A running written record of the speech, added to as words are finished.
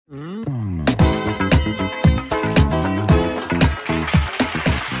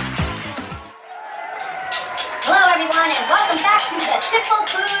Simple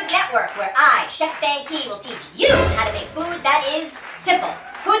Food Network, where I, Chef Stan Key, will teach you how to make food that is simple.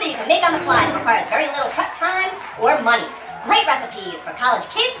 Food that you can make on the fly that requires very little prep time or money. Great recipes for college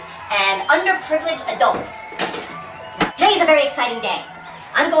kids and underprivileged adults. Today is a very exciting day.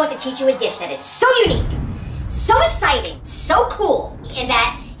 I'm going to teach you a dish that is so unique, so exciting, so cool, in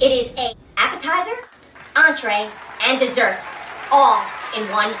that it is an appetizer, entree, and dessert all in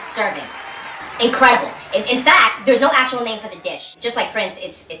one serving. Incredible. In fact, there's no actual name for the dish. Just like Prince,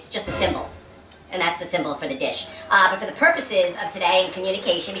 it's just a symbol. And that's the symbol for the dish. But for the purposes of today and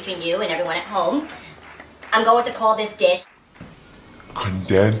communication between you and everyone at home, I'm going to call this dish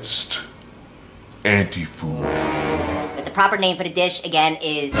condensed anti-food. But the proper name for the dish, again,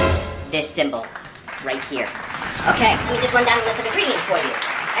 is this symbol right here. Okay, let me just run down the list of ingredients for you.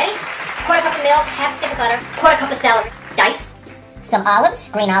 Ready? Quarter cup of milk, half stick of butter, quarter cup of celery, diced. Some olives,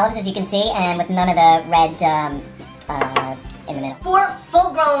 green olives as you can see, and with none of the red in the middle. 4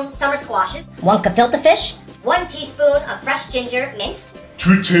 full-grown summer squashes, 1 gefilte fish, 1 teaspoon of fresh ginger minced,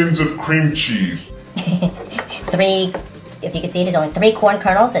 2 tins of cream cheese, 3, if you can see, there's only 3 corn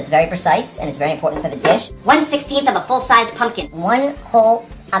kernels. That's very precise, and it's very important for the dish. 1/16 of a full-sized pumpkin, 1 whole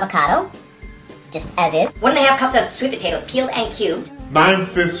avocado, just as is. 1½ cups of sweet potatoes peeled and cubed,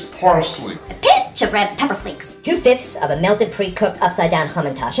 9/5 parsley, a pinch of red pepper flakes, 2/5 of a melted pre-cooked upside-down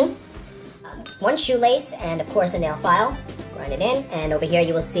Hamantaschen, 1 shoelace, and of course a nail file. Grind it in, and over here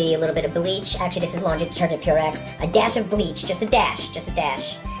you will see a little bit of bleach. Actually, this is laundry detergent Purex. A dash of bleach, just a dash.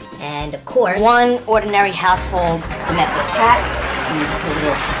 And of course, 1 ordinary household domestic cat, and a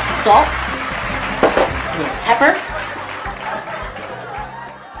little salt, a little pepper.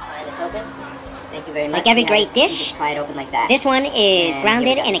 Pry this open. Thank you very much. Like every great You dish, just pry it open like that. this one is And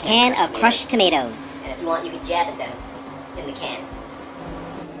grounded here we in a got can some of crushed tomatoes. And if you want, you can jab at them in the can.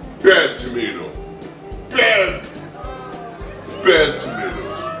 bad tomato, bad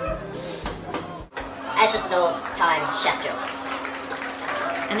tomatoes. That's just an old-time chef joke.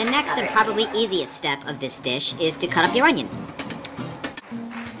 And the next and probably easiest step of this dish is to cut up your onion.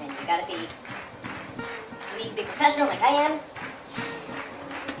 And you need to be professional like I am.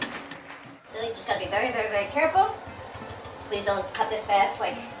 So you just gotta be very, very, very careful. Please don't cut this fast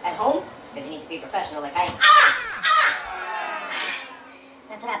like at home, because you need to be professional like I am.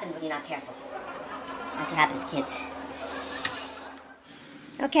 That's what happens when you're not careful. That's what happens, kids.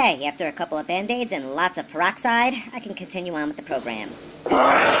 Okay, after a couple of band-aids and lots of peroxide, I can continue on with the program.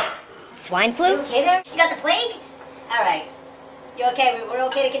 Swine You flu? okay there? You got the plague? Alright. You okay? We're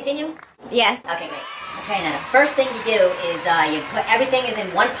okay to continue? Yes. Okay, great. Okay, now the first thing you do is you put everything is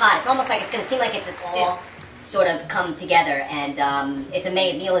in one pot. It's almost like it's going to seem like it's a stew. Sort of come together, and it's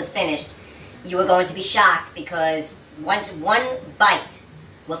amazing. Meal is finished. You are going to be shocked because one bite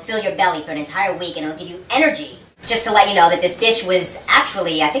will fill your belly for an entire week, and it'll give you energy. Just to let you know that this dish was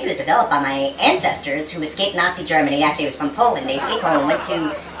actually, I think it was developed by my ancestors who escaped Nazi Germany. Actually, it was from Poland. They escaped Poland and went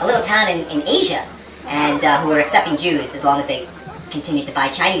to a little town in Asia, and who were accepting Jews as long as they continued to buy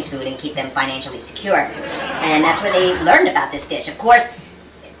Chinese food and keep them financially secure. And that's where they learned about this dish. Of course,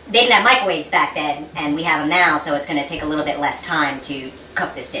 they didn't have microwaves back then, and we have them now, so it's going to take a little bit less time to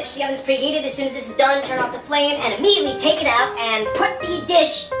cook this dish. The oven's preheated. As soon as this is done, turn off the flame and immediately take it out and put the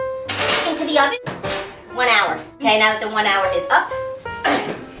dish into the oven. 1 hour. Okay, now that the 1 hour is up,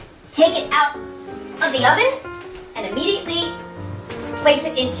 take it out of the oven and immediately place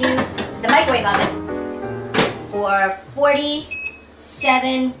it into the microwave oven for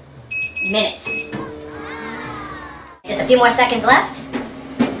 47 minutes. Just a few more seconds left.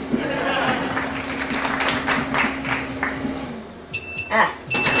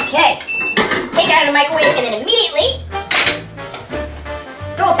 Okay. Take it out of the microwave and then immediately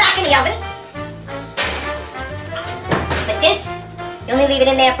throw it back in the oven. But this, you only leave it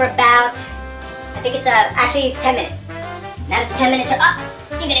in there for about, I think it's actually it's 10 minutes. Now that the 10 minutes are up,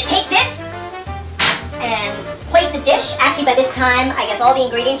 you're gonna take this and place the dish. Actually, by this time, I guess all the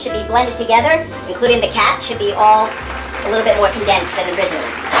ingredients should be blended together, including the cat, should be all a little bit more condensed than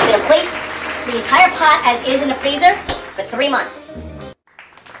originally. You're gonna place the entire pot as is in the freezer for 3 months.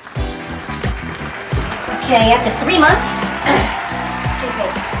 Okay, after 3 months, excuse me,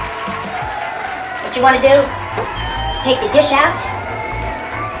 what you want to do is take the dish out.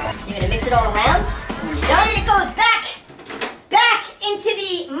 You're going to mix it all around. When you're done, it goes back into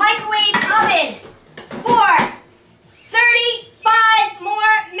the microwave oven for 35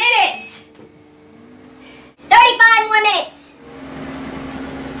 more minutes. 35 more minutes.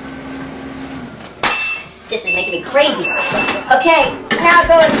 This is making me crazy. Okay, now it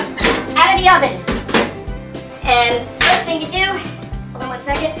goes out of the oven. And first thing you do, hold on 1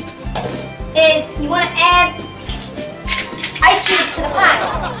 second, is you want to add ice cubes to the pot.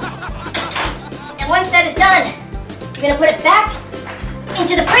 And once that is done, you're gonna put it back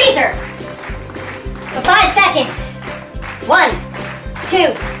into the freezer for 5 seconds. 1,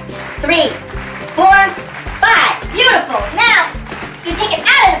 2, 3, 4, 5. Beautiful. Now, you take it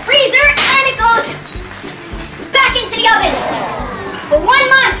out of the freezer and it goes back into the oven for 1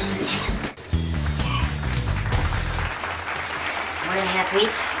 month. 1.5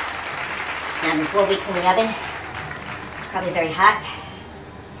 weeks. It's now been 4 weeks in the oven. It's probably very hot.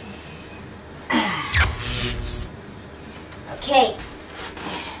 Okay.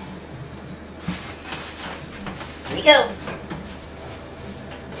 Here we go.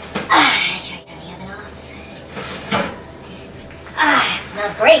 Try to turn the oven off. It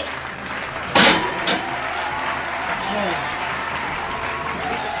smells great. Okay.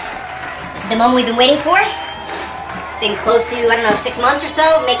 This is the moment we've been waiting for. It's been close to, I don't know, 6 months or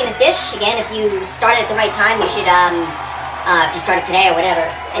so making this dish. Again, if you started at the right time, you should, if you started today or whatever.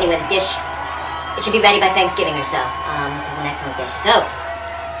 Anyway, the dish, it should be ready by Thanksgiving or so. This is an excellent dish. So,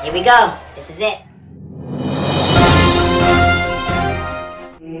 here we go. This is it.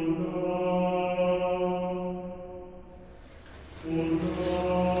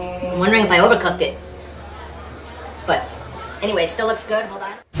 I'm wondering if I overcooked it. But, anyway, it still looks good. Hold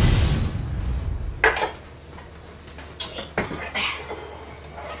on.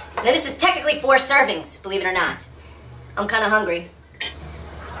 Now, this is technically 4 servings, believe it or not. I'm kind of hungry.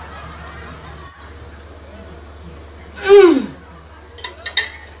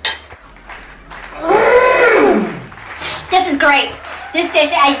 This is great. This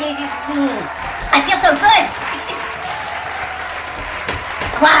dish, I feel so good.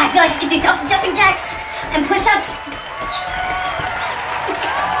 Wow, I feel like I can do jumping jacks and push-ups.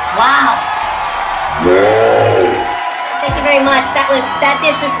 Wow. Thank you very much. That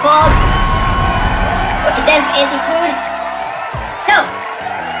dish was called Condensed Anti-Food. So,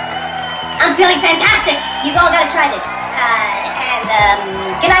 I'm feeling fantastic. You've all got to try this.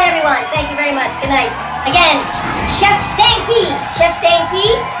 Good night, everyone. Thank you very much. Good night. Again, Chef Stanky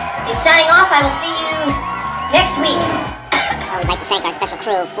is signing off. I will see you next week. I would like to thank our special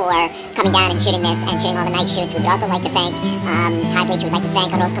crew for coming down and shooting this and shooting all the night shoots. We would also like to thank Thai Bleach. We would like to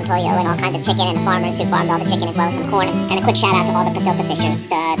thank Arroz con Pollo and all kinds of chicken and the farmers who farmed all the chicken as well as some corn. And a quick shout out to all the gefilte fishers,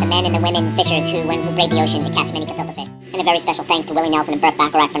 the men and the women fishers who went who braved the ocean to catch many gefilte fish. And a very special thanks to Willie Nelson and Burt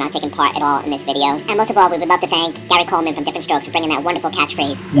Bacharach for not taking part at all in this video. And most of all, we would love to thank Gary Coleman from Different Strokes for bringing that wonderful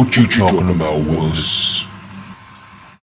catchphrase. What you talking about, Willis?